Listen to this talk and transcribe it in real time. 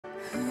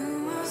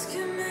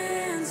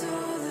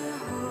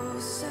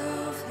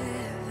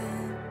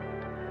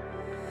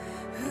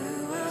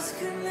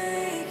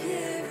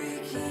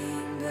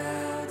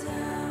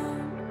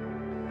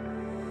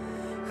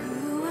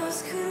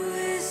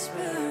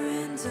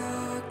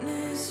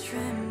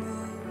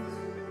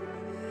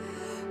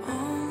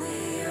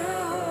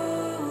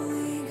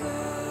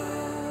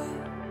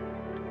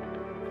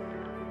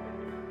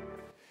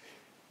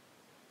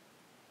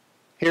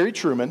Harry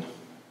Truman,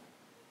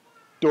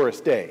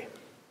 Doris Day,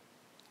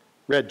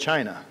 Red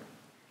China,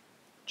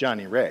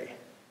 Johnny Ray,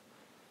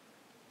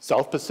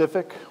 South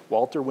Pacific,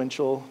 Walter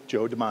Winchell,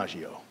 Joe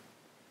DiMaggio,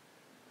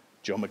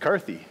 Joe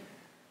McCarthy,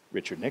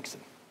 Richard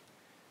Nixon,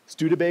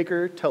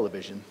 Studebaker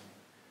Television,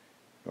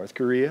 North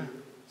Korea,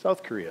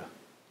 South Korea,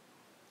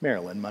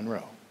 Marilyn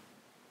Monroe,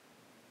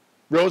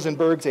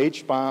 Rosenberg's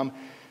H-bomb,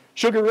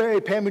 Sugar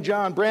Ray,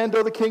 Panmunjom,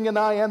 Brando the King and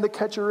I, and the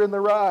Catcher in the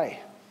Rye,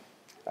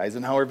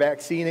 Eisenhower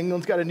vaccine,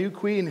 England's got a new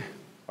queen,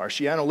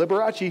 Marciano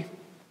Liberace,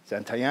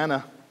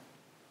 Santayana,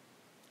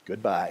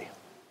 goodbye.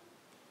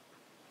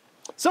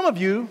 Some of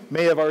you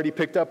may have already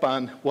picked up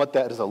on what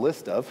that is a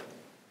list of.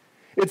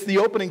 It's the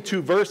opening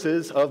two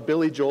verses of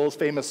Billy Joel's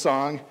famous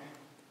song,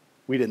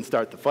 We Didn't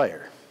Start the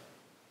Fire.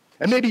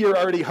 And maybe you're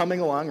already humming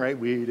along, right?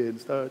 We didn't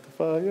start the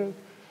fire.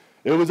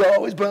 It was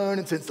always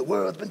burning since the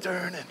world's been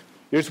turning.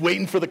 You're just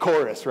waiting for the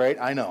chorus, right?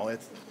 I know,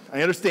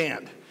 I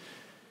understand.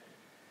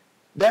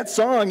 That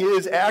song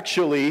is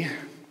actually,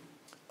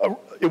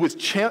 it was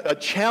a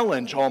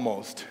challenge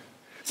almost.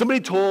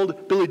 Somebody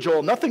told Billy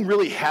Joel nothing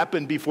really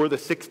happened before the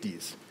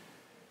 60s.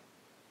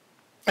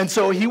 And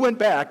so he went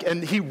back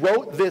and he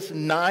wrote this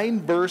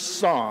 9-verse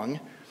song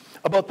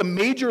about the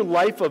major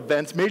life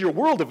events, major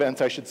world events,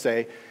 I should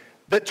say,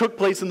 that took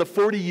place in the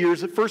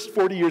first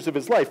 40 years of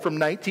his life, from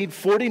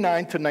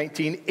 1949 to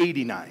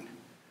 1989.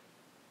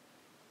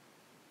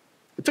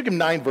 It took him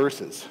 9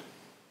 verses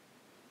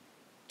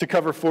to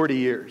cover 40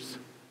 years.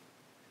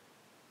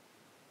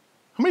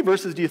 How many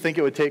verses do you think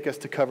it would take us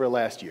to cover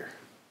last year?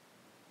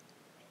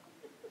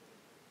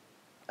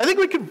 I think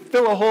we could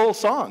fill a whole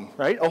song,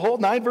 right? A whole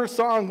 9-verse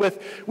song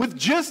with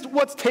just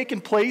what's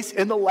taken place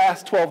in the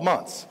last 12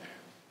 months.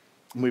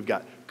 And we've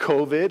got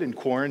COVID and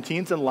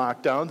quarantines and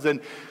lockdowns and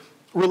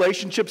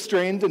relationships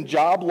strained and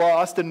job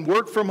lost and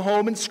work from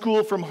home and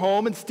school from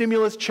home and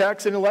stimulus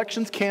checks and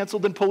elections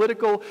canceled and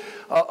political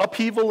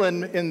upheaval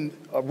and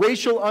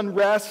racial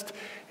unrest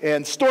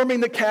and storming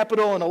the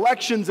Capitol and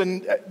elections,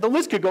 and the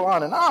list could go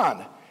on.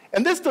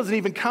 And this doesn't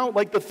even count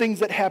like the things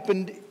that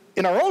happened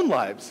in our own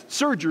lives,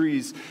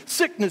 surgeries,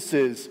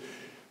 sicknesses.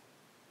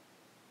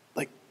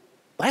 Like,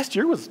 last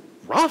year was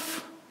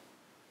rough.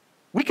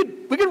 We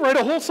could write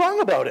a whole song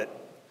about it.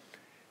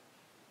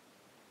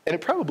 And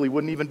it probably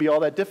wouldn't even be all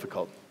that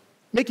difficult.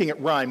 Making it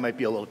rhyme might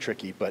be a little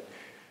tricky, but...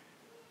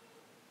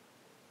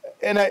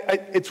 And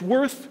it's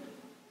worth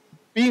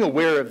being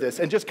aware of this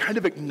and just kind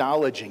of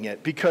acknowledging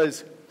it,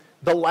 because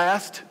the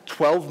last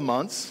 12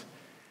 months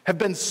have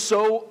been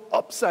so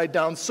upside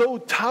down, so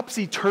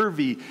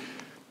topsy-turvy,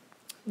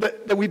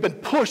 that we've been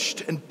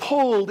pushed and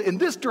pulled in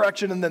this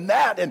direction and then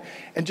that,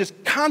 and just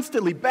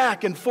constantly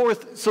back and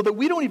forth, so that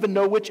we don't even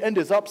know which end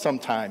is up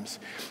sometimes.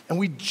 And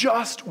we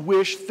just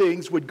wish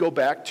things would go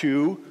back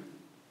to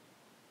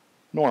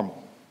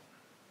normal.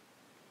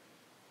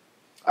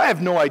 I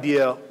have no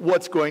idea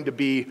what's going to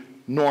be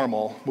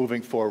normal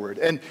moving forward.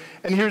 And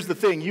here's the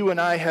thing, you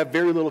and I have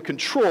very little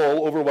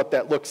control over what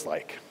that looks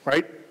like,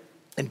 right?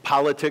 In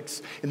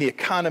politics, in the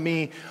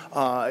economy,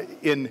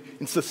 in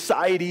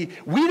society,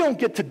 we don't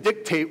get to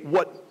dictate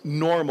what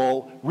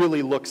normal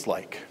really looks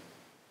like.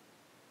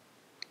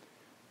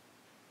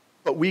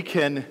 But we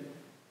can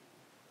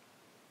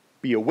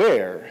be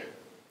aware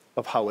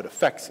of how it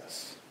affects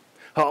us.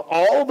 How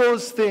all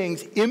those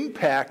things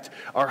impact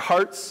our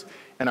hearts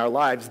and our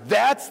lives.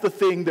 That's the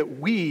thing that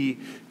we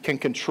can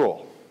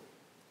control.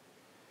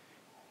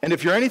 And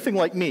if you're anything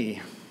like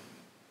me,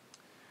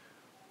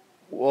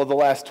 well, the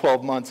last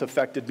 12 months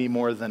affected me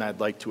more than I'd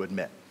like to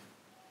admit.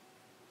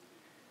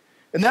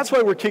 And that's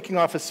why we're kicking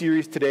off a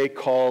series today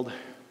called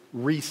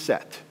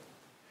Reset.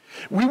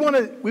 We want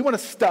to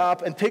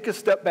stop and take a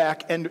step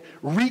back and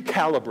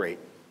recalibrate.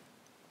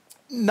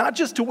 Not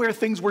just to where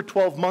things were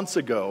 12 months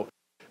ago,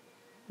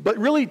 but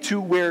really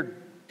to where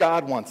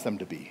God wants them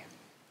to be.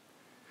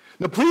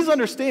 Now, please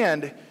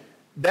understand,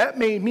 that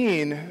may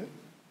mean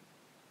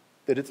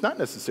that it's not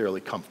necessarily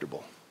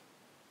comfortable.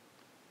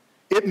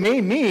 It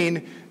may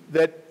mean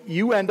that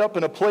you end up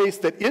in a place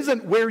that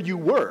isn't where you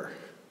were.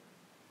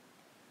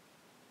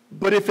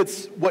 But if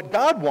it's what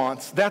God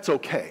wants, that's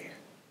okay,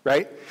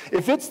 right?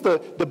 If it's the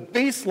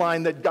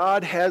baseline that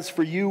God has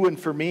for you and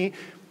for me,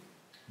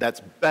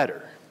 that's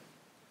better.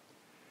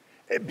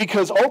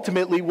 Because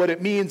ultimately what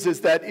it means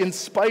is that in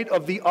spite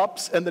of the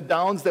ups and the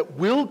downs that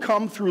will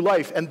come through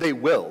life, and they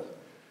will,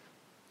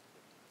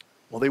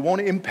 well, they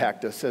won't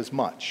impact us as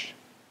much.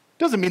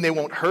 Doesn't mean they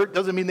won't hurt,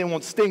 doesn't mean they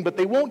won't sting, but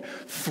they won't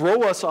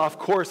throw us off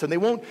course, and they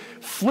won't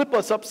flip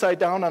us upside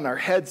down on our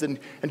heads and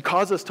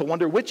cause us to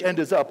wonder which end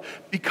is up,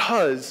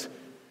 because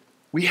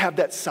we have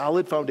that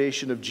solid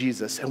foundation of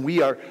Jesus, and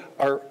we are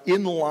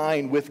in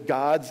line with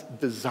God's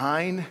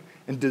design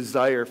and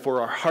desire for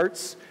our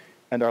hearts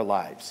and our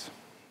lives.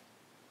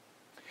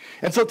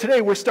 And so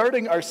today we're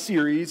starting our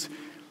series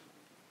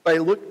by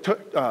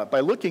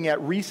looking at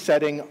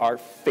resetting our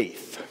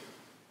faith.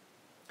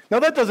 Now,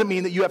 that doesn't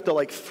mean that you have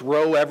to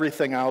throw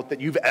everything out that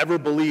you've ever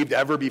believed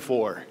ever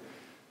before.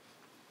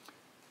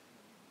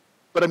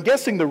 But I'm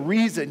guessing the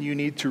reason you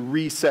need to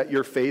reset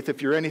your faith,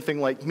 if you're anything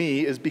like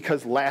me, is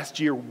because last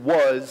year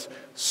was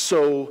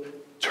so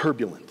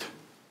turbulent.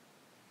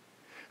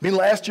 I mean,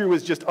 last year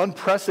was just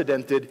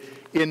unprecedented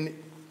in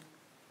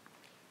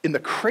the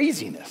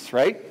craziness,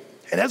 right?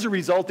 And as a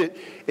result,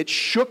 it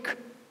shook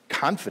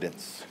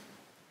confidence.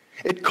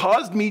 It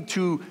caused me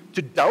to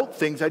doubt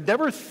things I'd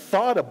never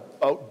thought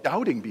about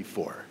doubting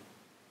before.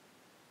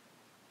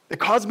 It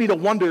caused me to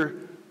wonder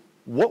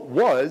what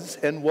was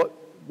and what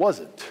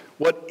wasn't,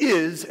 what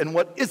is and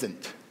what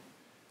isn't,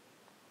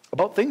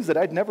 about things that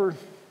I'd never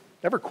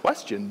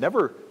questioned,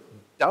 never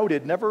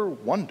doubted, never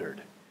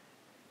wondered.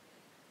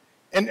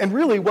 And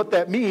really what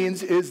that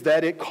means is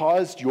that it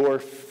caused your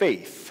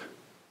faith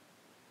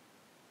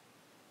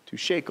to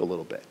shake a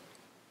little bit.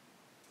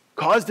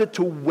 Caused it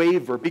to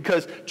waver,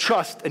 because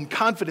trust and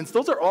confidence,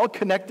 those are all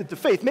connected to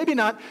faith. Maybe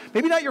not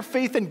your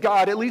faith in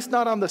God, at least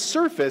not on the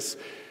surface.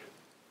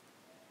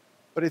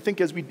 But I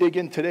think as we dig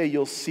in today,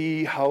 you'll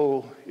see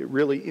how it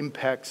really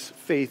impacts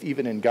faith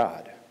even in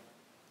God.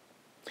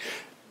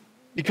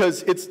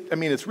 Because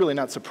it's really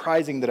not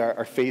surprising that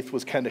our faith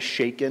was kind of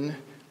shaken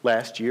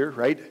last year,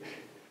 right?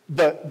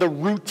 The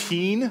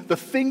routine, the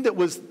thing that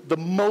was the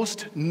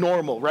most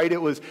normal, right?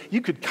 It was,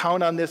 you could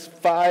count on this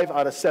 5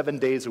 out of 7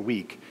 days a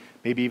week,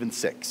 maybe even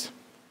 6.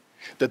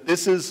 That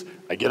this is,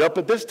 I get up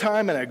at this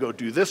time and I go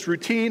do this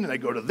routine and I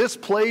go to this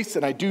place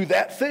and I do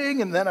that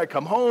thing and then I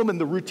come home and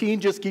the routine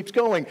just keeps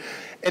going.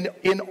 And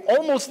in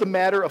almost a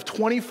matter of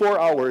 24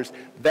 hours,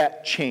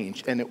 that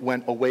changed and it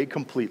went away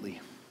completely.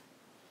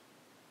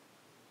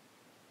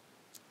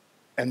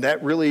 And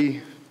that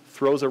really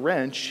throws a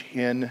wrench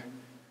in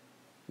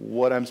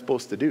what I'm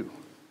supposed to do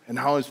and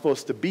how I'm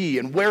supposed to be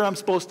and where I'm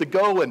supposed to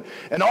go and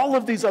all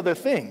of these other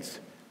things.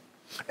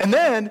 And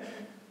then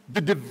the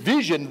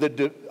division,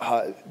 the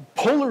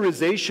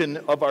polarization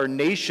of our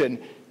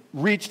nation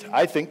reached,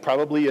 I think,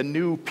 probably a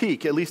new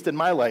peak, at least in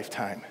my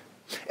lifetime.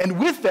 And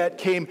with that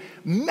came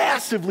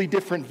massively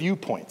different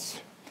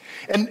viewpoints.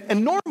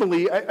 And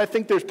normally, I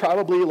think there's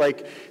probably,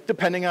 like,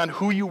 depending on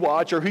who you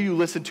watch or who you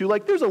listen to,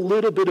 like, there's a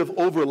little bit of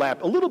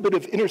overlap, a little bit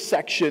of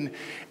intersection,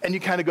 and you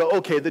kind of go,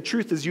 okay, the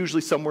truth is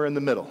usually somewhere in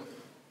the middle.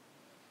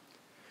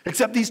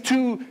 Except these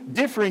two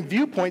differing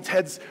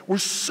viewpoints were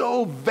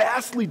so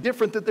vastly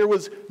different that there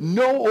was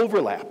no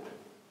overlap.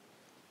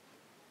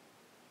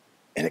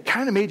 And it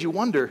kind of made you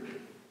wonder,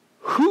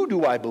 who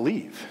do I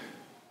believe?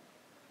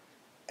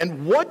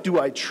 And what do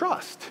I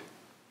trust?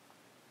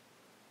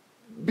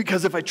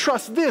 Because if I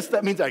trust this,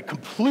 that means I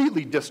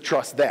completely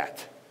distrust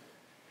that.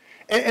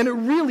 And it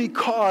really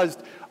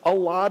caused a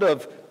lot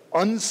of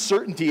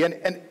uncertainty.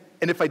 And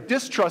if I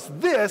distrust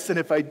this, and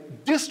if I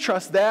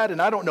distrust that,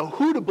 and I don't know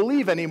who to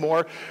believe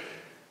anymore,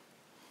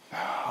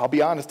 I'll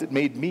be honest, it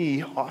made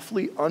me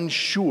awfully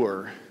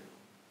unsure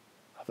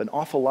of an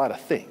awful lot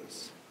of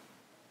things.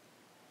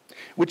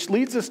 Which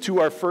leads us to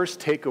our first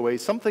takeaway,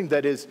 something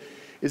that is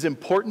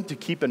important to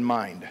keep in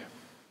mind.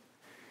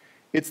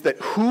 It's that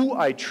who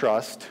I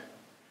trust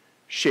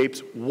shapes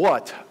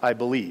what I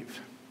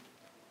believe.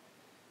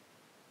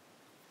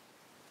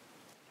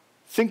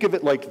 Think of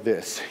it like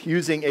this,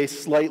 using a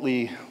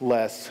slightly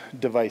less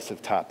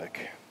divisive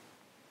topic.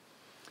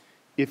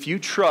 If you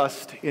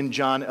trust in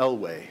John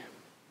Elway,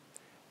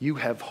 you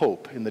have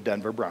hope in the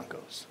Denver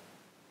Broncos.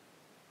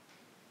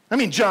 I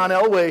mean, John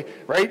Elway,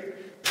 right?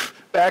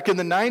 Back in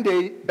the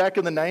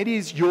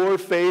 90s, your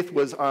faith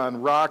was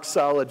on rock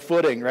solid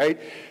footing, right?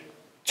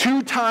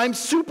 2-time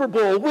Super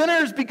Bowl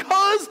winners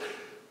because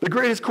the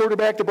greatest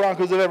quarterback the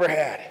Broncos have ever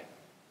had.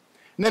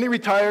 And then he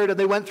retired and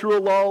they went through a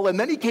lull, and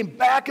then he came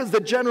back as the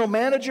general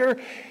manager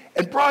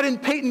and brought in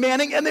Peyton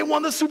Manning and they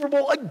won the Super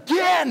Bowl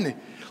again.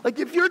 Like,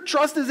 if your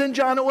trust is in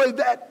John Elway,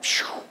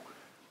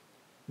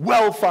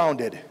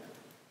 well-founded.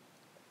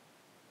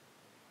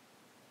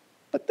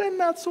 But then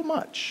not so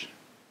much.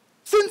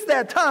 Since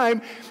that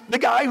time, the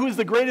guy who is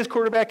the greatest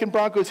quarterback in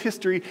Broncos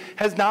history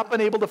has not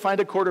been able to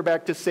find a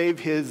quarterback to save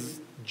his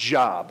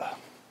job,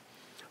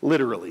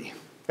 literally.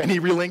 And he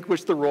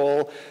relinquished the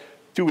role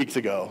 2 weeks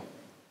ago.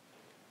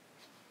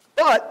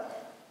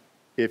 But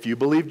if you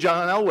believe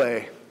John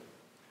Elway,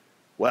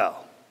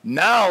 well,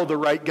 now the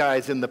right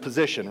guy's in the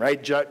position,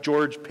 right?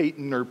 George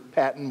Payton or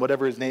Patton,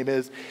 whatever his name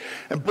is.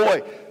 And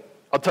boy,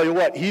 I'll tell you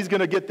what, he's going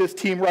to get this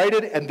team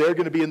righted, and they're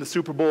going to be in the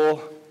Super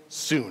Bowl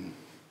soon.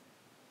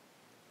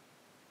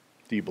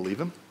 Do you believe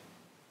him?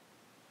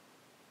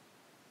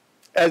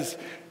 As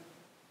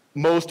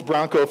most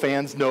Bronco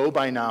fans know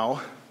by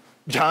now,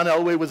 John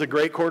Elway was a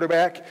great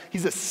quarterback.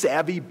 He's a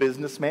savvy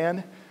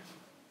businessman.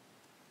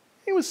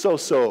 He was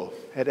so-so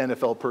at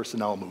NFL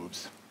personnel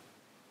moves.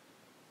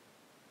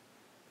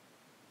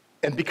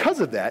 And because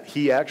of that,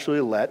 he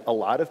actually let a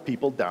lot of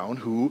people down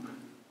who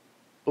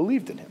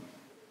believed in him.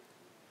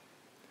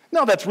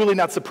 Now, that's really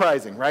not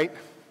surprising, right?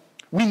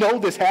 We know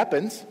this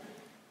happens.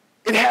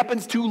 It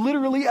happens to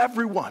literally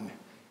everyone.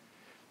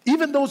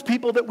 Even those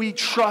people that we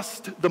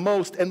trust the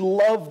most and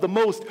love the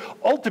most,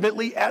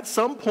 ultimately, at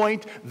some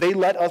point, they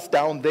let us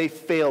down, they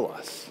fail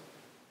us.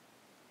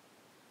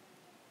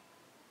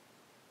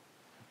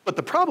 But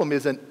the problem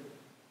isn't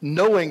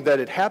knowing that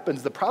it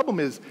happens. The problem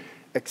is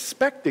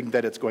expecting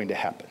that it's going to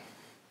happen.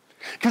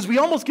 Because we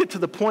almost get to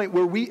the point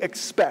where we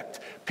expect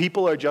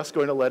people are just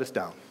going to let us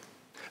down.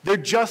 They're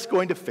just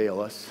going to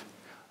fail us.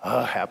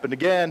 Happened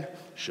again.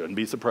 Shouldn't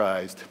be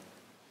surprised.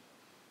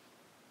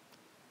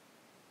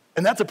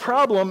 And that's a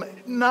problem,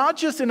 not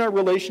just in our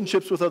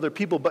relationships with other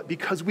people, but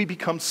because we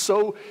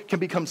can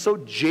become so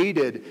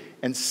jaded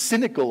and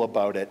cynical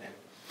about it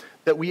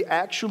that we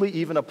actually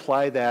even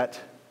apply that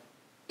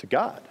to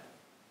God.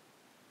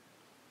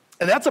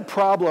 And that's a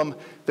problem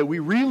that we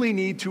really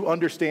need to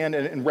understand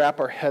and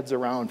wrap our heads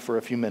around for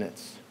a few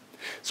minutes.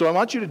 So I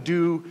want you to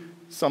do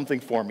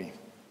something for me.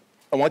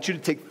 I want you to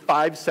take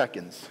 5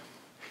 seconds.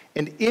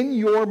 And in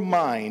your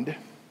mind,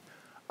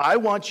 I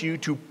want you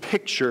to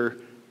picture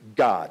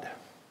God.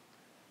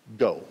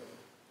 Go.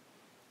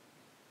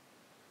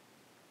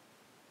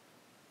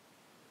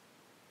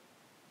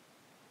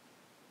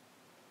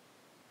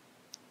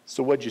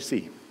 So what'd you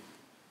see?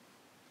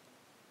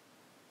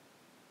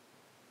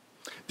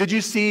 Did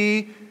you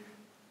see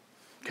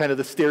kind of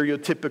the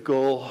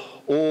stereotypical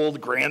old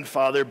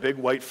grandfather, big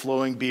white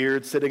flowing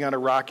beard, sitting on a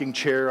rocking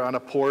chair on a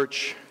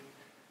porch,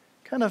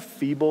 kind of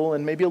feeble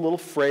and maybe a little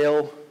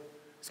frail?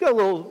 He's got a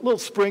little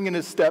spring in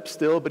his step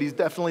still, but he's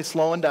definitely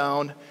slowing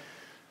down.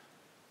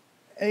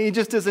 And he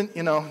just isn't,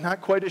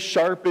 not quite as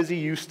sharp as he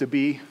used to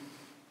be.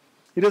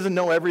 He doesn't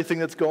know everything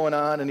that's going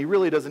on, and he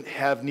really doesn't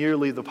have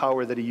nearly the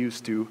power that he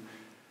used to.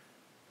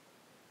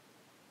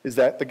 Is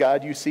that the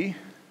God you see?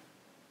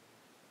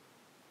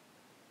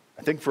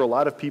 I think for a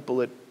lot of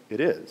people it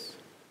is.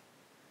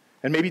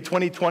 And maybe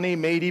 2020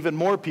 made even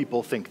more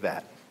people think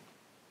that.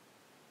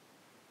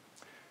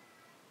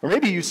 Or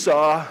maybe you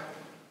saw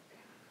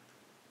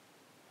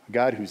a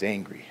God who's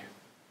angry,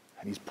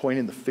 and he's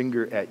pointing the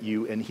finger at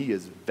you, and he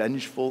is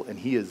vengeful, and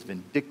he is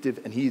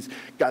vindictive, and he's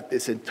got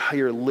this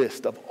entire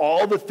list of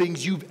all the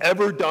things you've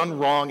ever done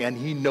wrong, and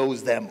he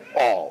knows them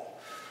all.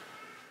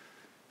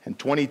 In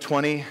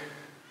 2020,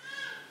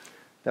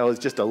 that was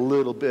just a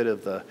little bit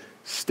of the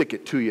stick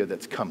it to you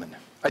that's coming.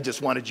 I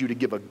just wanted you to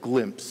give a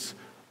glimpse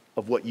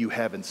of what you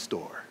have in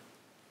store.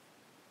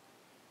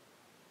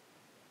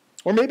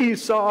 Or maybe you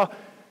saw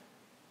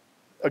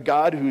a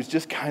God who's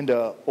just kind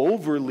of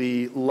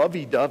overly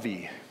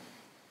lovey-dovey.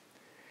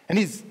 And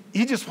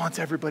he just wants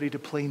everybody to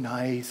play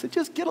nice and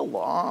just get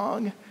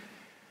along.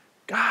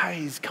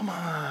 Guys, come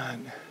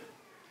on.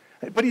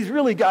 But he's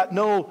really got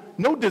no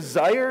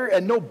desire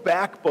and no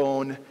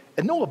backbone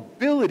and no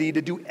ability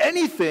to do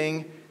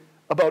anything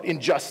about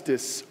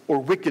injustice or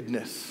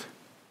wickedness.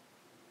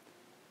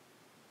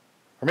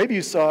 Or maybe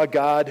you saw a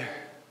God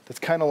that's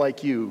kind of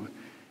like you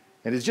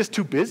and is just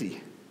too busy. I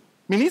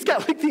mean, he's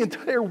got like the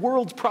entire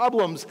world's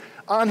problems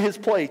on his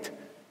plate.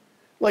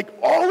 Like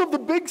all of the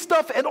big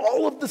stuff and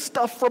all of the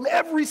stuff from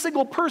every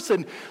single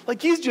person.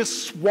 Like he's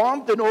just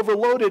swamped and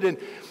overloaded. And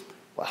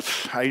well,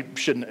 I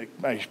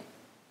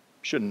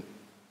shouldn't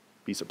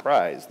be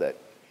surprised that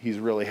he's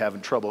really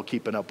having trouble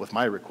keeping up with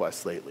my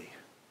requests lately.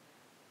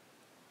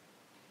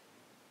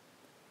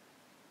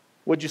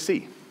 What'd you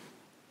see?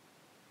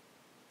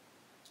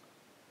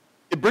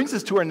 It brings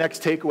us to our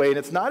next takeaway, and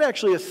it's not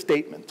actually a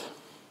statement.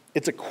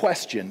 It's a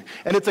question.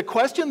 And it's a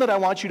question that I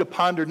want you to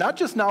ponder, not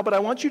just now, but I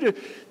want you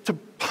to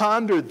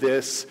ponder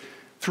this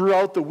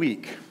throughout the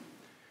week.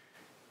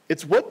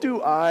 It's, what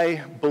do I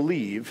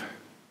believe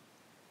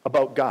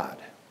about God?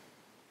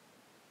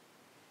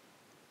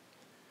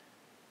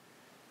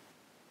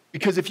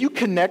 Because if you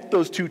connect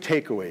those two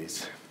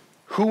takeaways,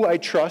 who I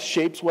trust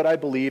shapes what I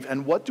believe,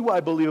 and what do I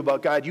believe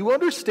about God, you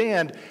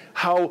understand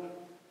how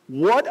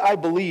what I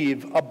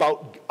believe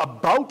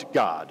about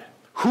God,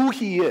 who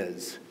he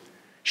is,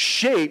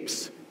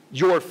 shapes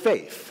your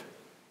faith.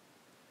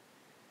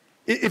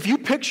 If you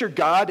picture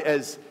God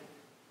as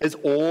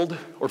old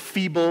or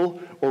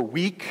feeble or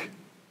weak,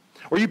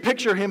 or you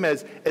picture him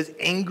as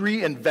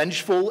angry and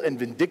vengeful and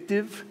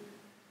vindictive,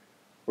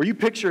 or you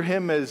picture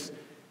him as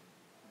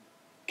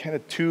kind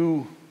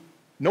of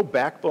no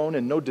backbone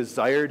and no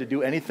desire to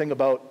do anything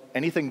about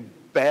anything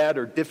bad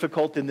or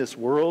difficult in this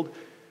world,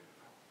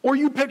 or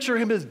you picture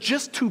him as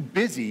just too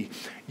busy,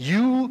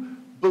 you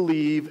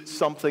believe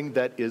something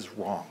that is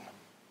wrong.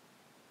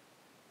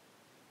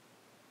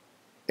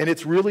 And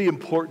it's really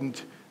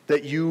important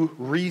that you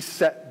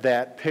reset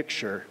that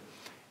picture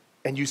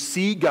and you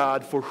see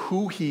God for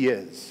who he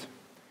is,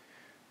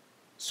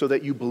 so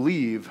that you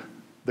believe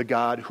the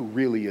God who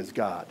really is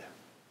God.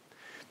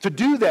 To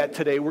do that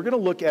today, we're going to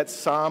look at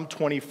Psalm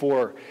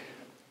 24.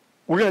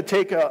 We're going to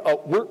take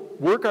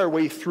work our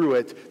way through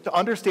it to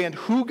understand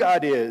who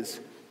God is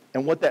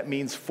and what that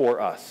means for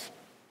us.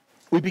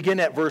 We begin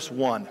at verse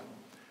 1.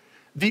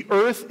 The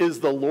earth is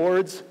the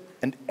Lord's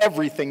and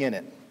everything in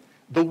it,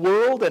 the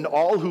world and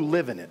all who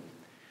live in it.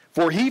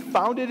 For he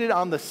founded it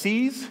on the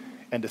seas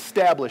and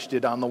established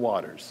it on the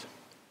waters.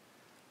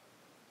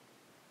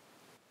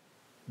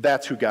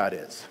 That's who God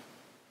is.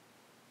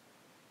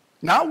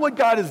 Not what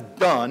God has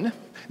done,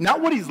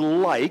 not what he's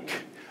like,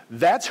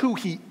 that's who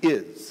he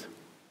is.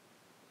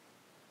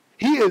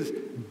 He is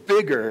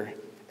bigger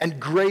and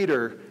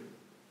greater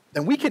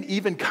than we can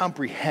even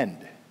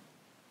comprehend.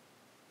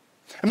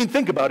 I mean,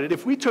 think about it.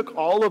 If we took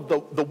all of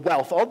the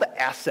wealth, all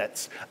the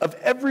assets of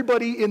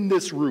everybody in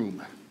this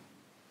room,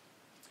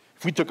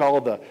 if we took all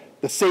of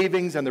the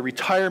savings and the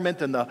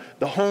retirement and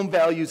the home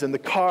values and the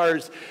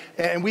cars,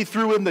 and we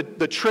threw in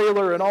the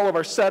trailer and all of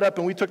our setup,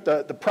 and we took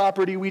the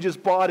property we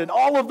just bought and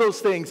all of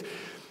those things,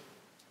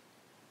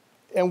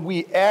 and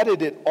we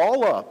added it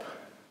all up,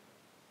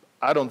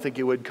 I don't think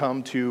it would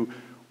come to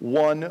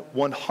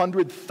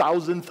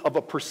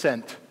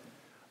 1/100,000th%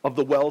 of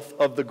the wealth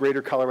of the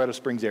greater Colorado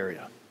Springs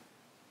area.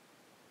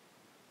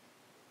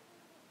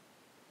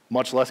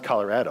 Much less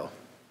Colorado,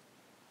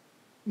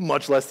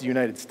 much less the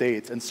United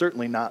States, and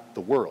certainly not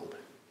the world.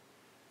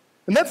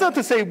 And that's not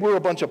to say we're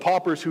a bunch of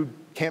paupers who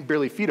can't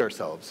barely feed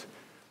ourselves.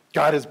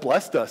 God has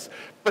blessed us.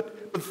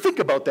 But think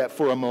about that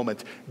for a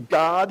moment.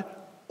 God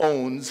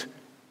owns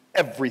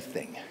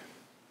everything.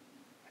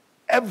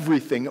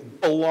 Everything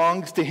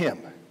belongs to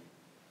him.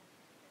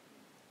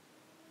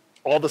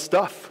 All the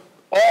stuff,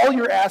 all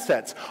your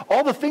assets,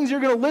 all the things you're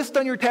going to list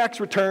on your tax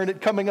return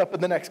coming up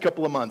in the next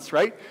couple of months,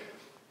 right?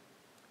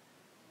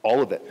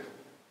 All of it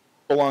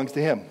belongs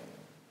to him.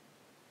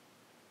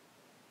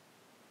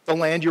 The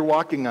land you're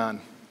walking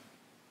on,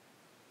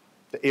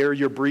 the air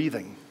you're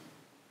breathing,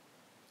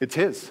 it's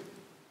his.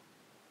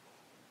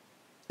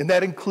 And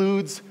that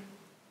includes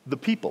the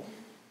people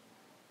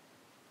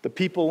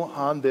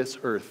on this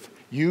earth.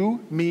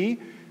 You, me,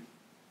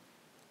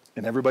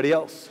 and everybody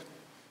else.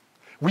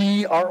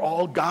 We are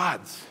all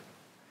God's.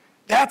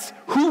 That's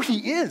who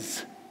he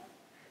is.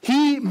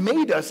 He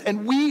made us,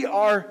 and we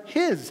are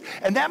his.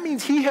 And that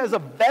means he has a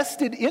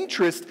vested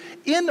interest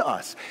in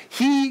us.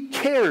 He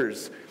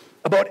cares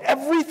about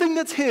everything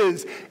that's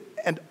his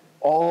and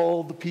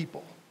all the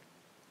people.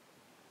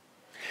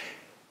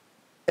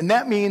 And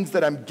that means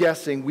that I'm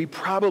guessing we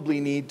probably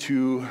need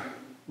to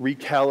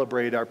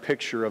recalibrate our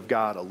picture of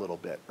God a little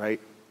bit, right?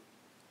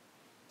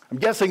 I'm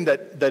guessing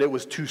that it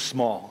was too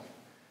small,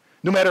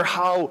 no matter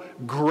how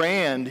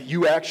grand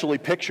you actually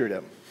pictured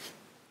him.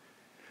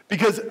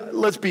 Because,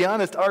 let's be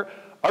honest, our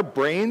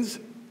brains,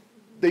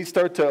 they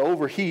start to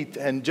overheat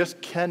and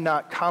just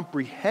cannot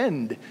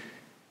comprehend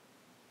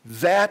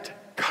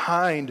that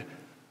kind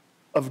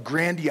of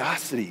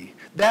grandiosity,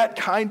 that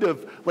kind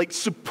of like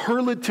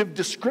superlative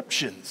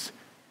descriptions.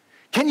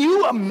 Can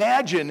you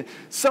imagine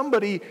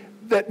somebody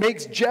that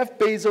makes Jeff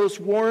Bezos,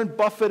 Warren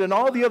Buffett, and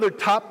all the other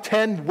top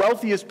 10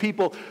 wealthiest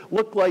people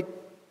look like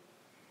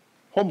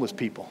homeless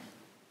people?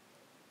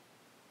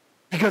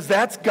 Because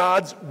that's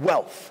God's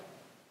wealth.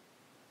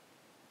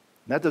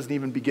 And that doesn't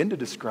even begin to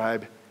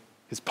describe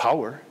his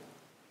power,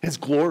 his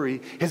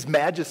glory, his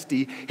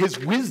majesty, his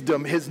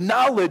wisdom, his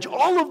knowledge,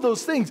 all of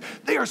those things.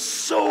 They are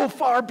so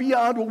far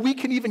beyond what we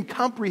can even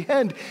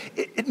comprehend.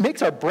 It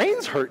makes our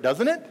brains hurt,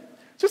 doesn't it?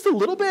 Just a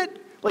little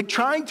bit, like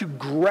trying to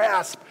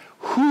grasp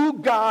who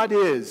God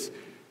is.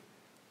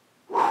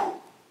 Whew.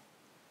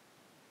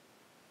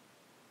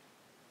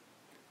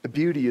 The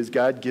beauty is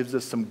God gives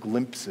us some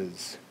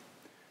glimpses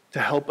to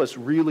help us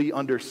really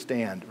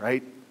understand,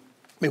 right?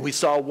 I mean, we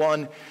saw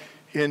one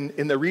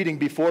in the reading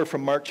before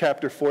from Mark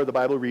chapter 4, the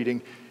Bible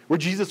reading, where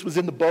Jesus was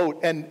in the boat.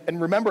 And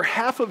remember,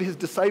 half of his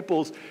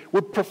disciples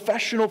were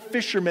professional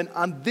fishermen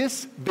on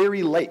this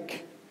very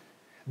lake.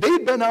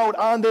 They'd been out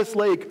on this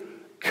lake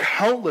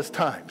countless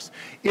times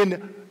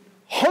in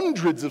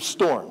hundreds of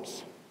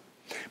storms.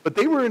 But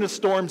they were in a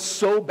storm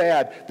so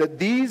bad that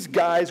these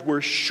guys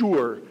were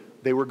sure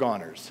they were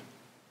goners.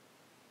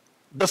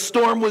 The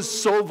storm was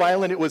so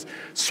violent, it was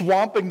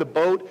swamping the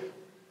boat,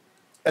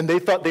 and they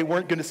thought they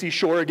weren't going to see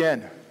shore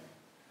again.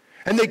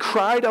 And they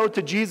cried out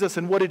to Jesus,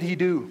 and what did he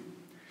do?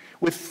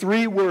 With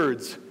 3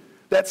 words,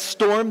 that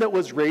storm that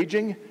was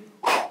raging,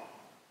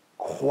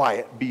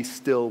 quiet, be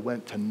still,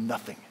 went to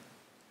nothing.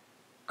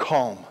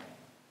 Calm.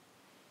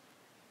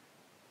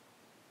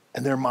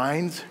 And their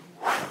minds,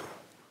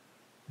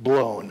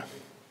 blown.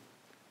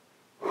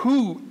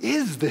 Who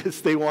is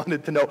this, they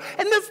wanted to know.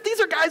 And these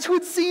are guys who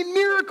had seen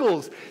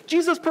miracles.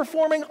 Jesus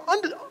performing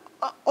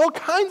all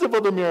kinds of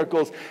other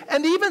miracles.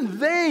 And even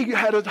they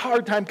had a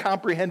hard time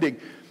comprehending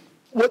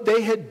what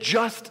they had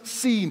just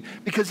seen,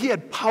 because he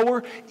had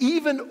power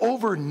even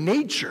over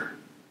nature.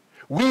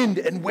 Wind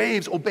and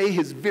waves obey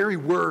his very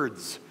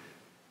words.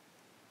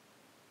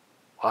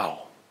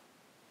 Wow.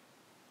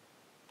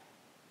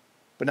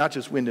 But not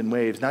just wind and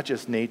waves, not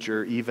just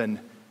nature, even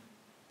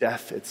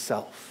death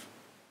itself,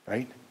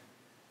 right?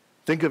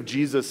 Think of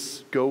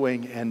Jesus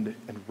going and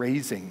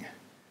raising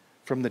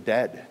from the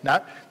dead.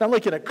 Not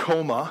like in a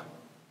coma,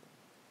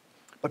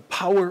 but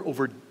power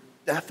over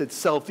death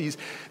itself.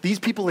 These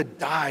people had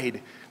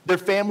died. Their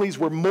families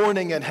were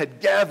mourning and had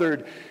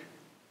gathered.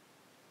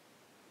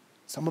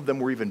 Some of them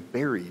were even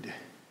buried.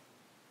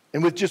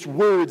 And with just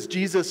words,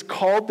 Jesus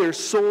called their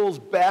souls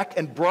back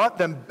and brought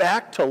them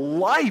back to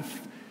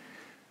life.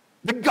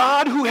 The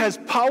God who has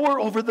power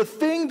over the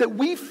thing that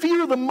we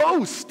fear the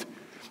most,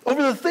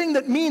 over the thing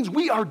that means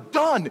we are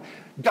done.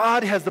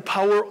 God has the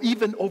power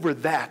even over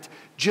that,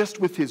 just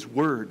with his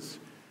words.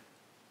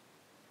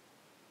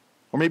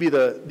 Or maybe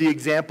the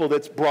example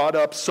that's brought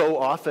up so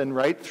often,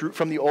 right,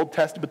 from the Old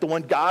Testament, the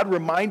one God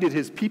reminded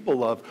his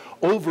people of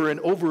over and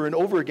over and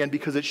over again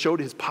because it showed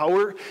his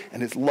power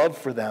and his love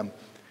for them.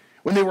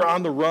 When they were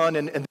on the run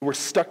and they were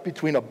stuck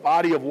between a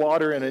body of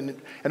water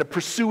and a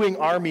pursuing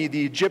army,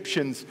 the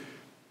Egyptians,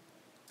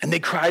 and they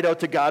cried out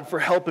to God for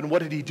help, and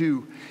what did he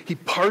do? He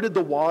parted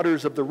the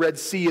waters of the Red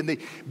Sea, and they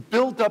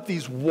built up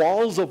these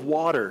walls of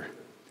water.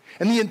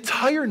 And the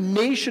entire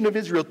nation of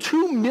Israel,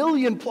 2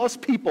 million plus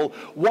people,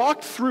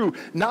 walked through,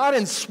 not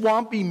in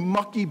swampy,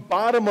 mucky,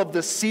 bottom of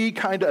the sea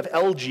kind of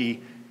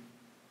algae,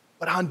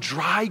 but on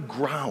dry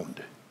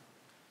ground.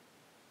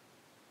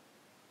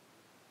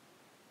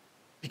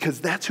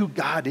 Because that's who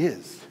God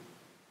is.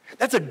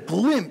 That's a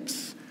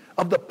glimpse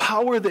of the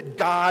power that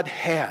God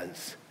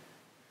has.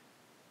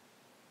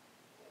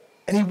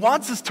 And he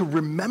wants us to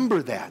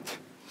remember that.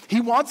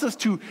 He wants us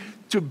to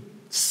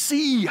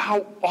see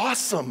how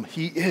awesome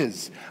he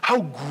is, how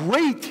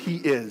great he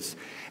is.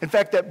 In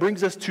fact, that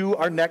brings us to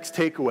our next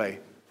takeaway.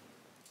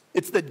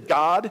 It's that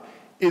God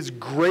is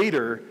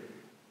greater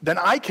than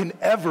I can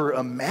ever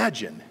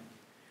imagine.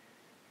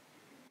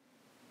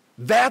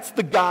 That's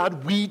the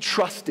God we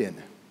trust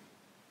in.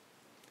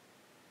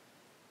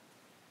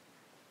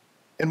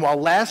 And while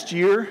last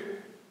year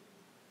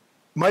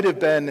might have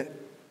been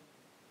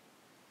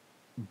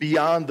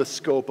beyond the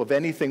scope of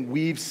anything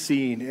we've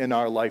seen in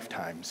our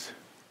lifetimes,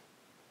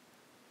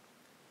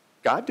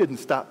 God didn't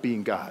stop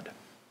being God.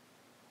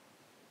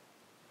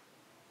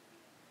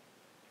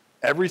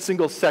 Every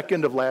single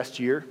second of last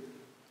year,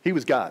 he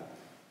was God.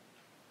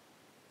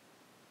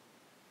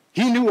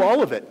 He knew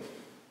all of it.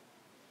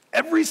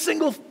 Every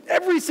single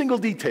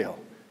detail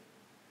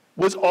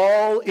was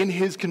all in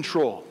his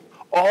control,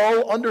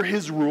 all under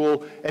his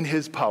rule and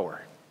his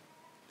power.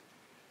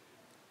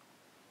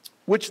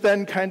 Which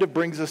then kind of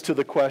brings us to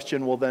the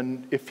question, well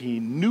then, if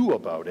he knew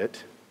about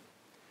it,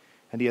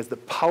 and he has the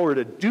power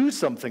to do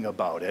something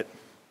about it,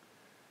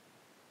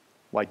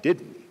 why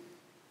didn't he?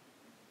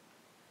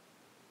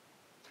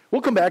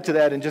 We'll come back to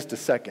that in just a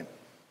second.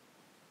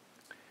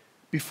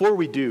 Before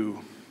we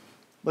do,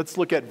 let's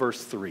look at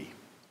verse 3.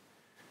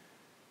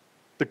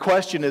 The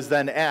question is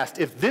then asked,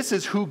 if this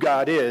is who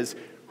God is,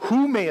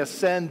 who may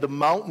ascend the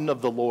mountain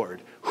of the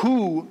Lord?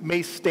 Who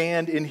may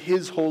stand in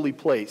his holy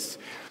place?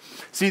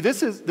 See,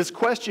 this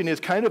question is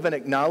kind of an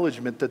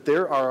acknowledgement that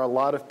there are a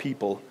lot of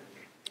people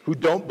who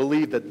don't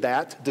believe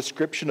that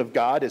description of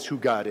God is who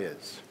God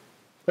is.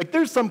 Like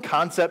there's some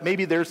concept,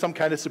 maybe there's some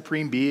kind of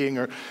supreme being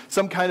or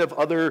some kind of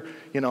other,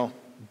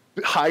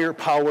 higher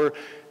power,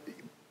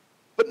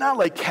 but not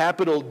like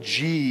capital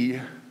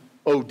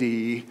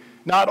G-O-D,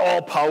 not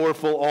all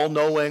powerful, all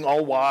knowing,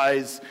 all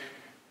wise,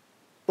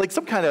 like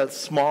some kind of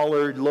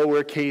smaller,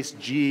 lowercase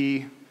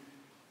g.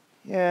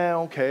 Yeah,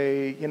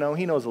 okay, he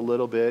knows a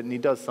little bit and he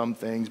does some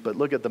things, but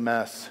look at the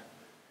mess.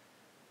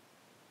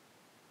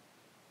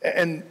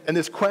 And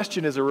this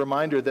question is a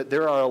reminder that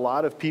there are a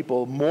lot of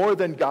people, more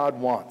than God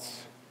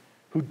wants,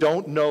 who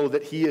don't know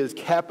that he is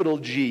capital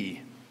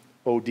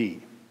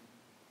G-O-D.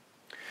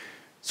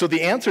 So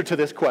the answer to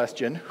this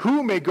question,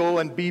 who may go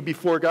and be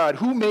before God,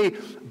 who may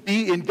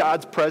be in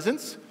God's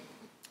presence,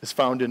 is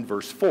found in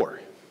verse 4.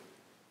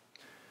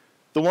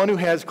 The one who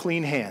has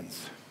clean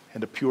hands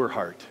and a pure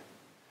heart,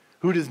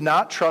 who does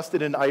not trust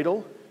in an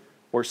idol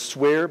or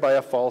swear by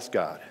a false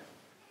god.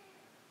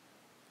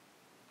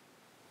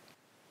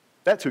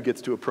 That's who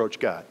gets to approach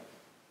God.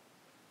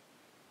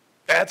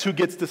 That's who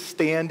gets to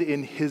stand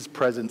in his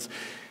presence.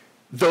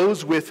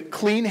 Those with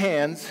clean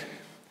hands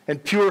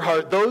and pure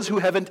heart, those who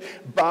haven't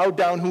bowed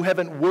down, who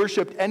haven't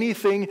worshiped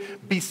anything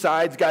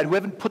besides God, who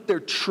haven't put their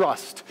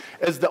trust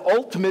as the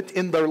ultimate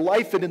in their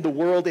life and in the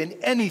world in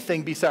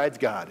anything besides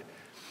God.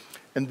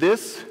 And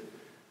this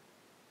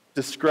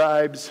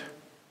describes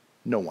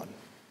no one.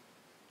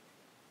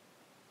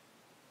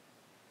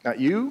 Not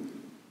you,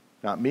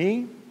 not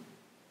me,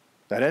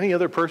 not any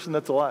other person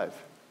that's alive.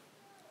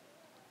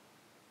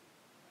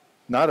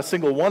 Not a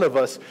single one of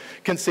us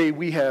can say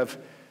we have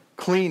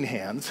clean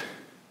hands.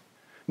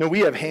 No, we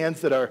have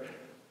hands that are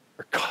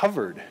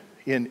covered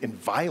in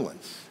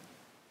violence,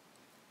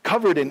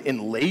 covered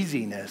in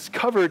laziness,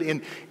 covered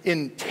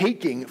in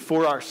taking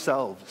for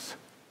ourselves.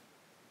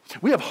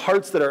 We have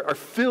hearts that are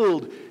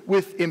filled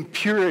with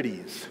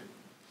impurities,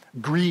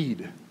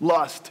 greed,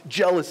 lust,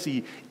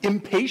 jealousy,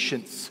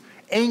 impatience,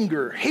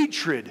 anger,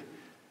 hatred.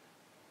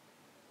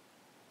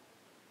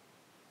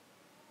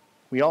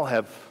 We all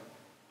have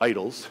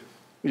idols.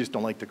 We just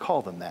don't like to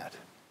call them that.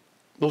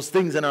 Those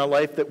things in our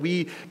life that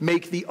we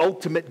make the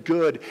ultimate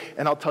good.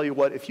 And I'll tell you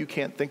what, if you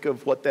can't think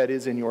of what that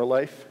is in your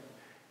life,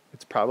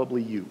 it's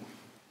probably you.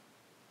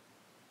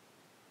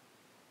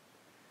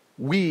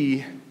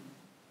 We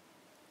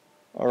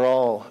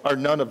are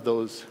none of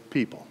those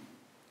people.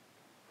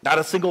 Not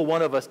a single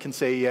one of us can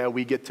say, yeah,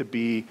 we get to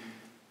be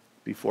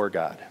before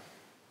God.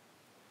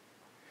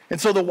 And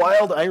so the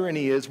wild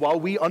irony is, while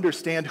we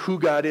understand who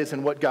God is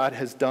and what God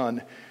has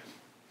done,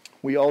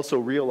 we also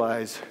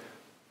realize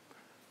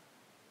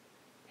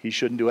he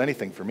shouldn't do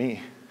anything for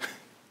me.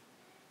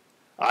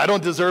 I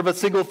don't deserve a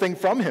single thing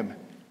from him.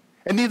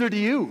 And neither do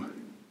you.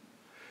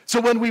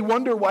 So when we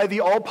wonder why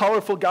the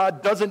all-powerful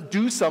God doesn't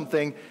do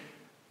something,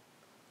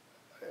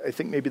 I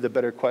think maybe the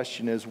better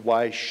question is,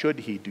 why should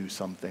he do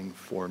something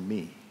for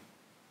me?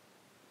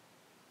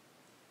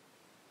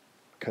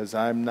 Because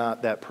I'm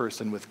not that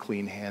person with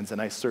clean hands,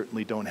 and I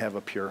certainly don't have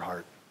a pure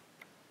heart.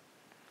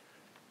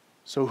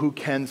 So who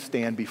can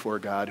stand before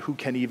God? Who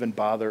can even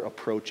bother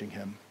approaching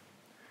him?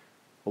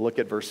 Well, look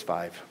at verse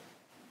 5.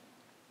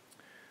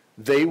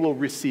 They will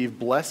receive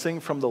blessing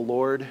from the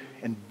Lord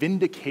and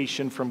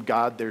vindication from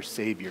God their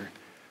Savior.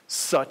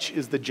 Such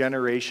is the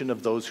generation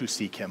of those who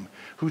seek him,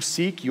 who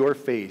seek your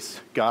face,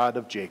 God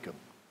of Jacob.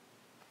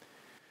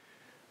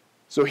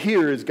 So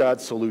here is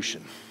God's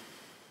solution.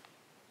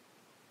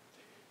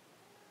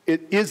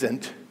 It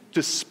isn't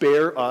to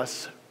spare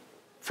us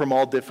from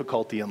all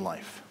difficulty in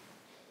life.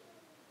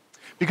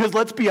 Because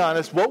let's be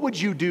honest, what would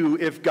you do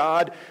if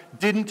God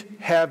didn't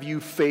have you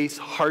face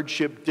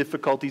hardship,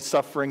 difficulty,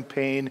 suffering,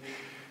 pain?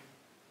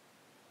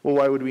 Well,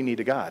 why would we need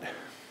a God?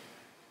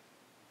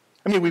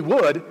 I mean, we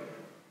would,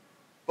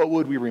 but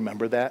would we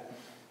remember that?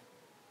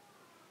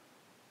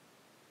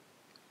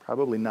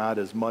 Probably not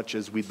as much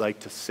as we'd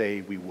like to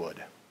say we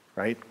would,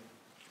 right?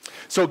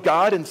 So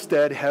God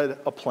instead had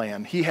a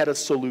plan. He had a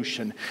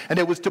solution, and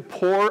it was to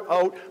pour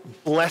out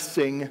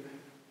blessing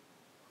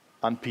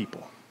on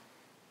people.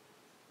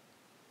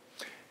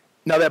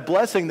 Now, that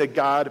blessing that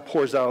God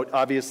pours out,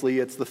 obviously,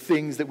 it's the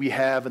things that we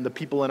have and the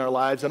people in our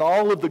lives and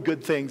all of the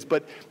good things.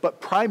 But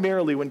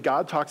primarily, when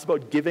God talks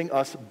about giving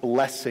us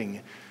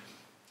blessing,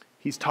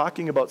 he's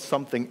talking about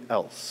something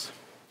else.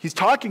 He's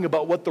talking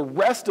about what the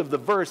rest of the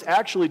verse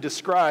actually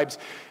describes,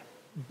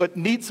 but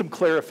needs some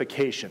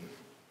clarification.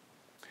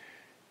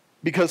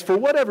 Because for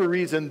whatever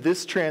reason,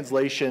 this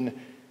translation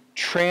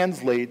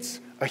translates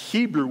a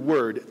Hebrew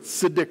word,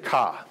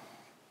 tzedakah,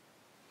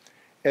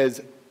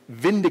 as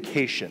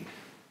vindication.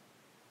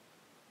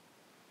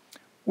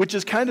 Which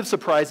is kind of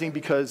surprising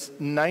because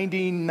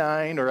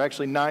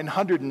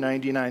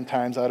 999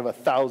 times out of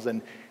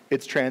 1,000,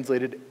 it's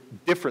translated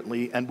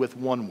differently and with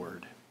one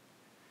word.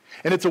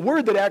 And it's a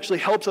word that actually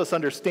helps us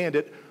understand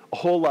it a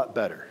whole lot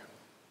better.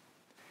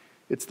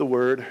 It's the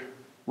word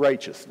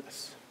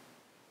righteousness.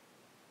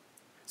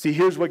 See,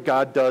 here's what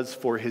God does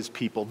for his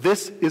people.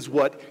 This is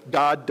what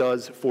God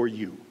does for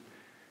you.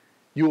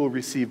 You will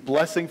receive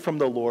blessing from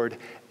the Lord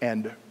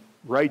and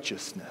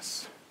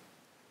righteousness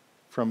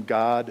from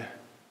God,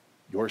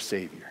 your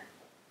Savior.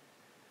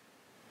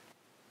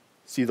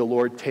 See, the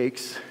Lord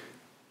takes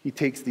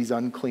these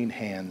unclean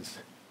hands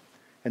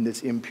and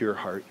this impure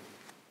heart,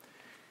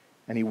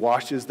 and he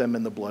washes them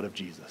in the blood of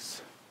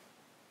Jesus.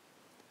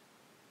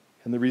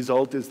 And the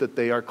result is that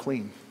they are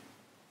clean.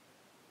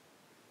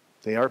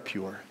 They are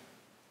pure.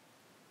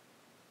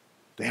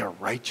 They are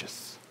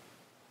righteous.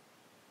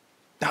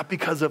 Not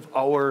because of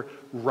our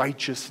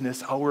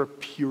righteousness, our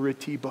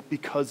purity, but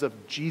because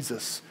of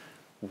Jesus'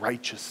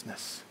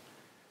 righteousness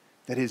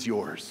that is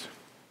yours.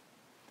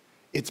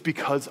 It's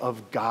because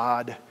of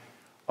God,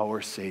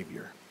 our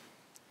Savior.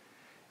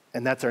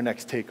 And that's our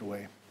next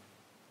takeaway.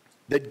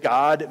 That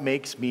God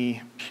makes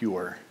me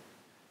pure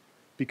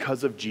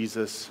because of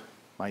Jesus,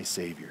 my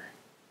Savior.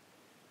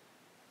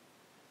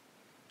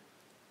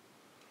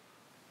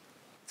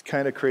 It's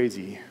kind of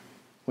crazy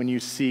when you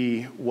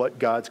see what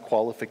God's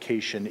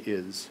qualification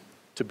is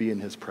to be in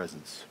his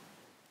presence.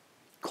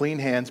 Clean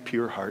hands,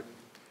 pure heart.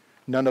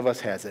 None of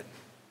us has it.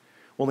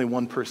 Only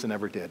one person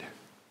ever did,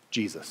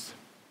 Jesus.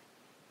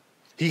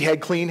 He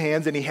had clean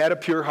hands and he had a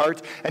pure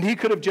heart, and he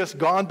could have just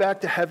gone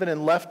back to heaven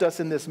and left us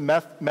in this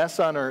mess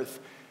on earth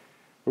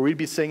where we'd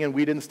be singing,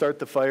 "We didn't start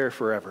the fire"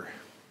 forever.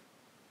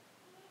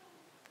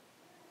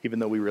 Even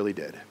though we really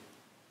did.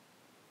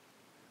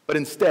 But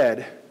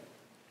instead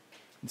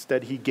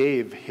he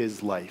gave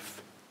his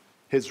life,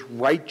 his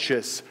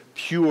righteous,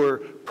 pure,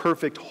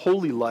 perfect,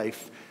 holy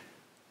life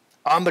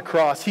on the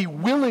cross. He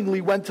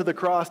willingly went to the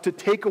cross to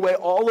take away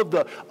all of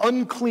the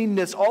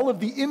uncleanness, all of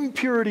the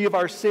impurity of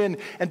our sin,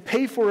 and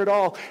pay for it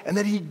all. And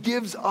then he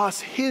gives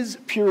us his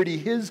purity,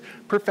 his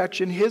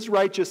perfection, his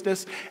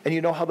righteousness. And you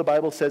know how the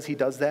Bible says he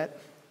does that?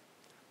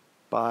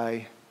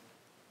 By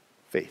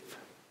faith.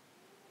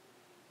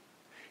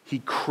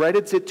 He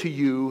credits it to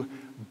you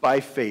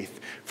by faith.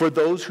 For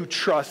those who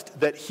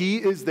trust that he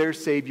is their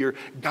Savior,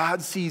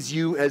 God sees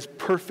you as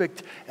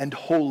perfect and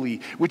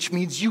holy, which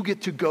means you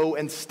get to go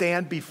and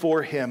stand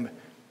before him.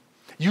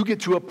 You get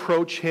to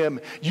approach him.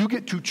 You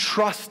get to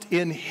trust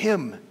in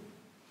him.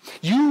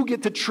 You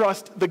get to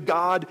trust the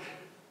God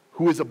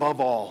who is above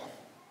all.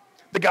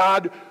 The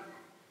God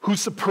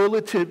whose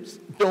superlatives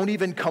don't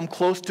even come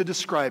close to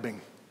describing.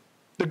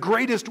 The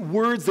greatest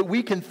words that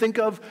we can think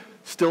of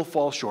still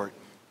fall short.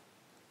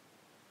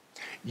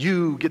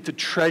 You get to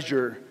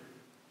treasure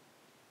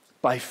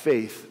by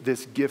faith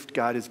this gift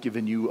God has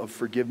given you of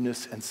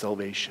forgiveness and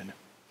salvation.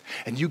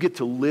 And you get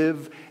to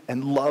live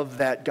and love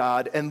that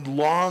God and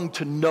long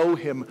to know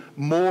him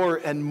more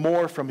and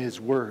more from his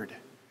word.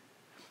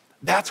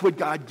 That's what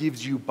God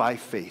gives you by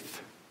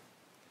faith.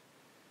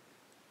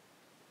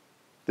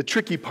 The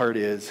tricky part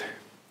is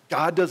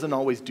God doesn't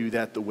always do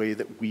that the way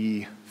that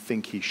we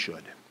think he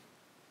should.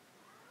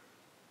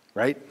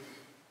 Right?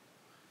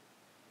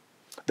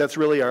 That's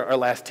really our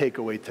last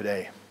takeaway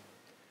today.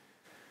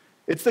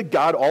 It's that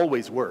God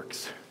always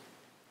works.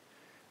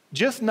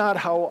 Just not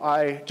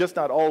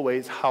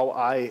always how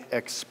I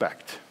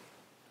expect.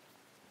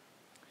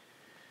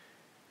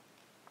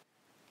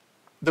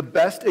 The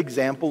best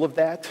example of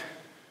that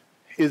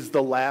is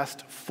the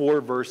last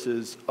 4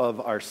 verses of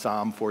our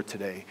psalm for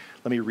today.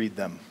 Let me read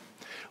them.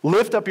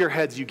 Lift up your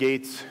heads, you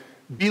gates.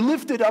 Be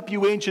lifted up,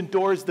 you ancient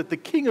doors, that the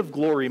King of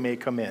glory may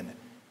come in.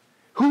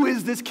 Who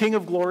is this King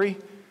of glory?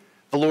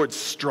 The Lord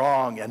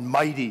strong and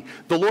mighty,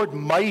 the Lord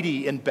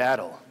mighty in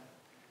battle.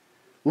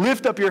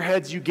 Lift up your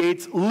heads, you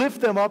gates.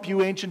 Lift them up,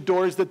 you ancient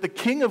doors, that the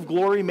King of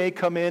glory may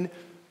come in.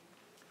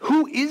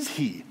 Who is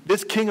he,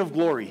 this King of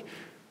glory?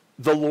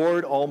 The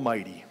Lord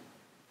Almighty.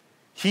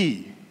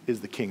 He is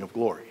the King of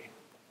glory.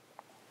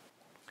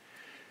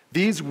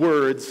 These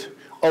words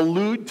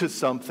allude to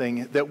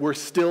something that we're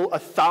still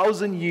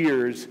 1,000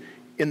 years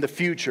in the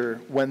future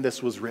when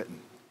this was written.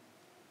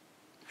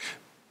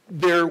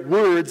 They're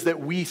words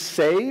that we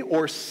say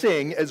or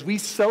sing as we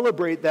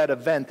celebrate that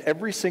event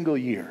every single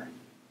year.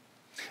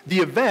 The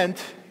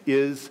event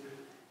is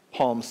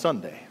Palm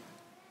Sunday.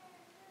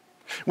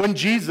 When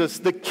Jesus,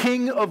 the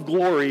King of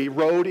glory,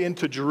 rode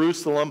into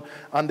Jerusalem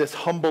on this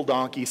humble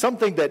donkey,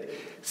 something that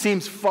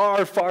seems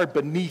far, far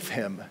beneath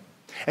him.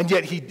 And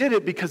yet he did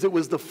it because it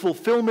was the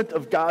fulfillment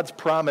of God's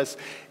promise.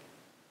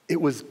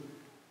 It was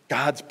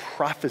God's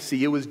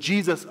prophecy. It was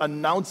Jesus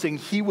announcing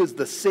he was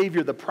the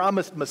Savior, the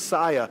promised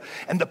Messiah.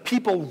 And the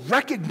people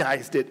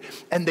recognized it,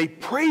 and they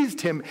praised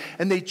him,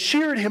 and they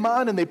cheered him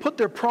on, and they put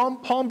their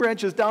palm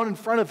branches down in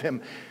front of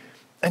him.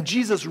 And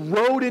Jesus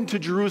rode into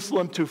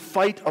Jerusalem to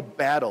fight a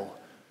battle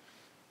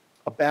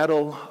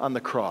on the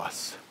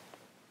cross.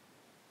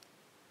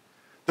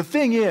 The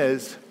thing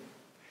is,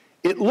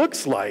 it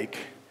looks like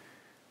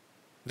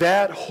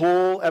that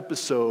whole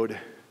episode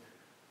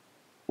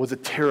was a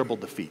terrible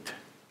defeat.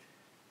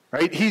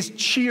 Right? He's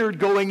cheered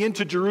going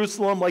into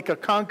Jerusalem like a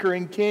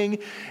conquering king,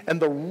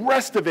 and the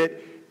rest of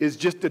it is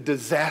just a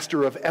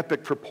disaster of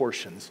epic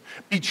proportions.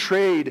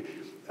 Betrayed.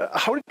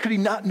 How could he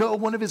not know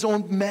one of his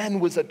own men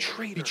was a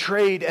traitor?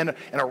 Betrayed and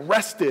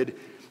arrested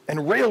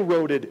and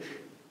railroaded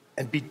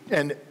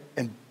and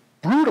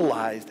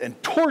brutalized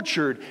and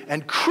tortured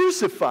and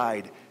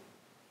crucified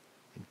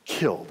and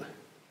killed.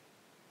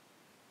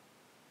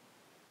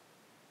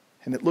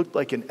 And it looked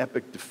like an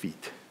epic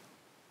defeat.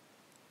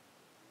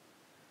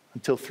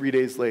 Until 3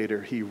 days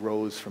later, he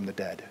rose from the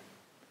dead,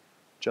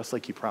 just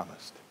like he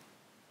promised.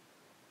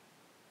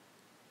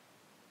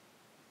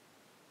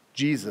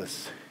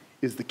 Jesus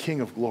is the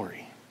King of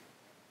glory.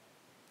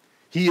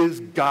 He is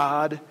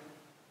God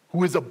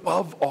who is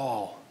above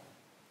all.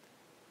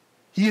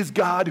 He is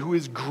God who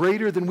is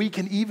greater than we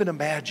can even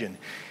imagine.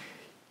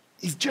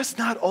 He's just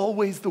not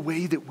always the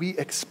way that we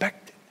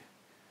expect it,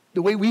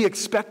 the way we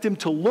expect him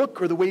to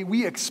look or the way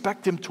we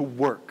expect him to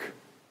work.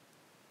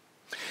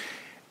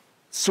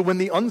 So when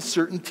the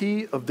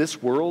uncertainty of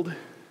this world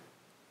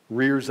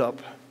rears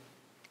up,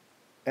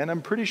 and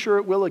I'm pretty sure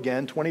it will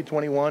again,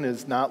 2021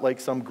 is not like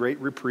some great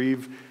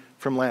reprieve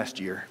from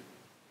last year.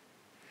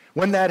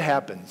 When that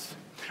happens,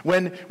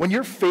 when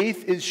your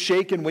faith is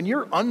shaken, when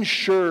you're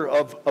unsure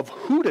of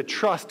who to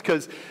trust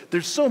because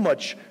there's so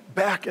much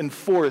back and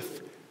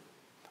forth,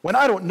 when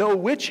I don't know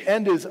which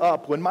end is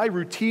up, when my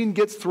routine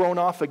gets thrown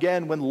off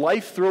again, when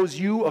life throws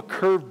you a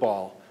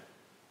curveball,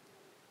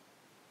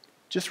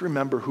 just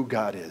remember who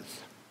God is.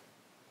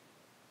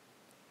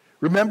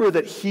 Remember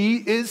that he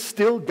is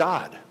still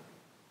God.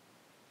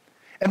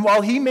 And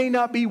while he may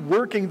not be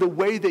working the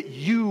way that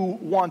you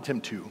want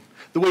him to,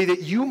 the way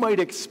that you might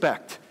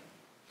expect,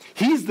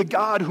 he's the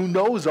God who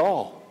knows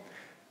all,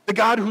 the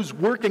God who's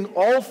working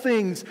all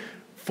things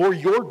for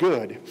your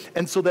good,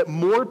 and so that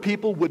more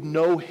people would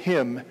know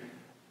him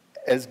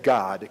as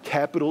God,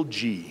 capital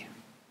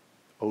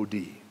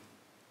G-O-D.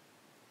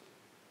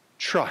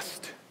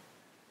 Trust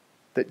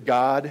that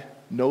God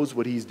knows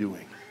what he's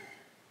doing.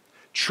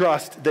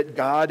 Trust that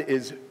God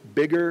is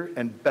bigger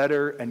and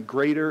better and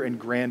greater and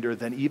grander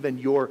than even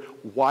your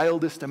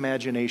wildest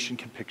imagination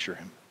can picture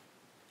him.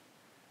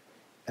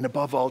 And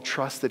above all,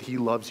 trust that he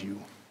loves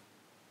you,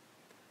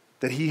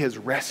 that he has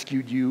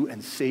rescued you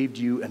and saved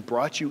you and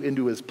brought you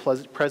into his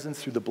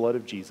presence through the blood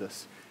of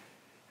Jesus.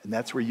 And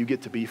that's where you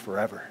get to be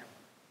forever.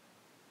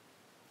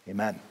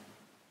 Amen.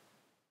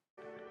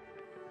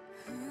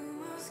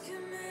 Who else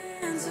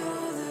commands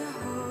all the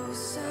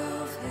hosts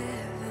of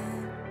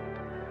heaven?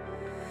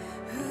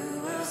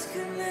 Who else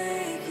could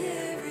make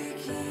every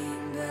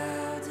king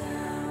bow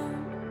down?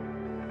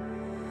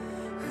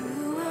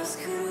 Who else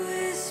could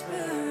whisper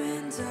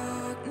and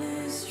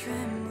darkness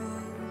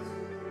tremble?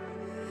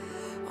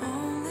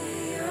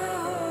 Only a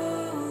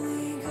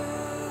holy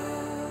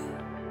God.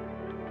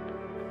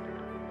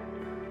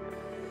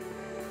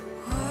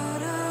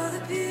 What are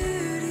the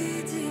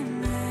beauty demons?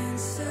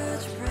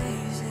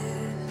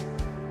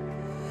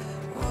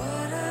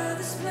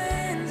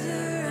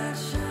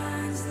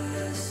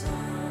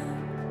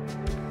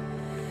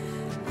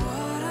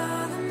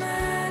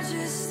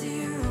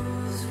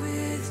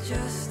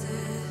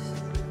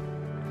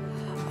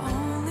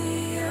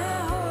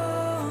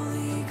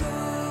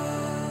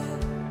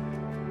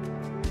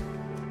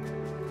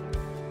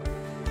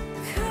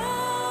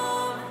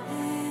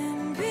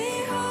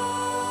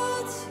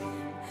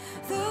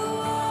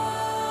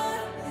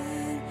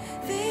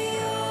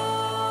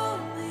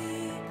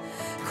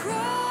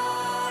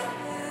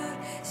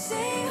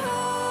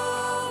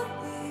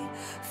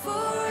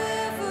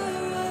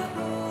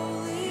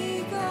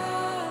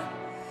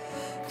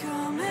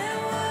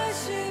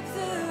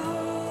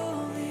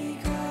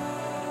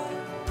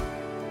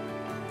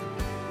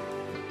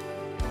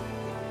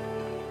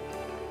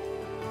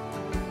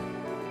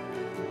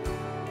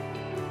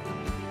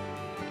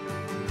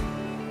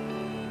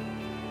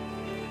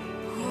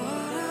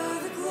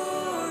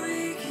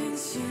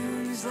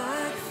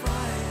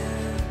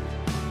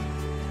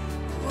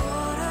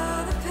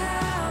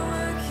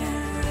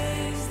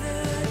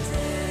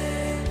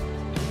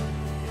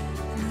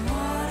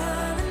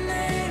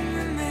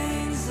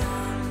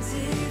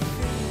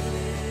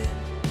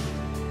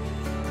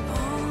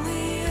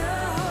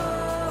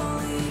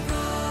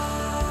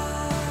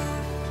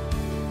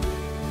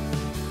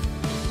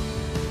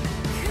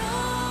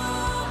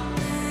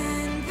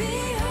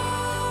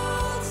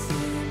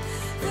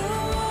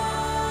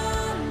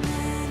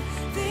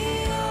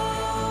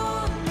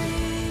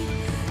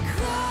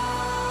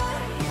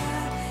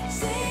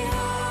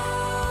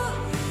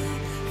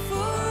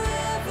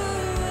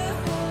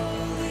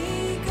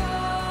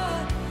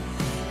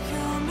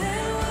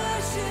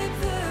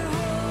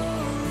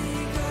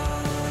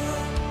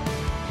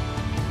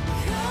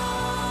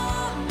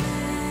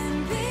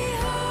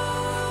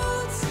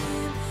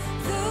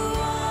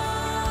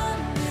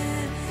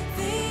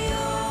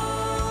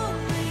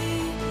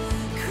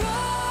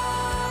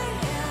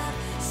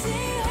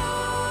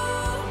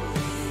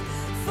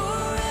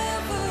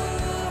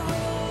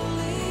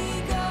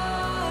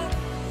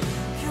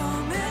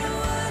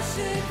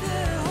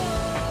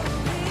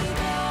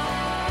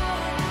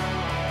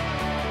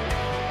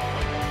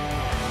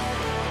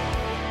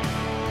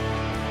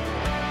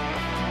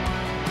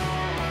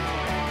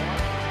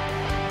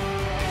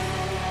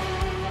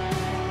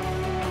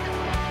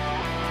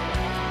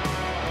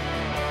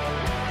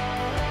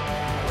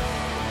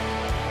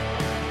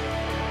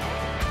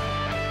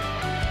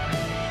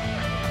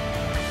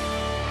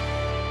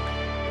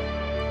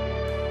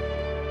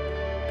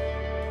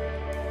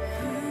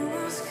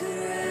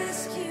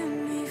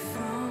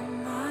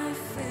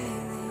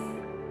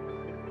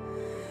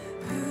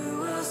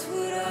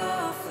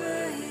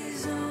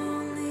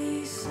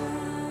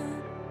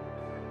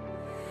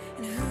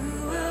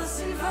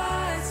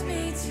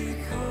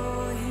 magic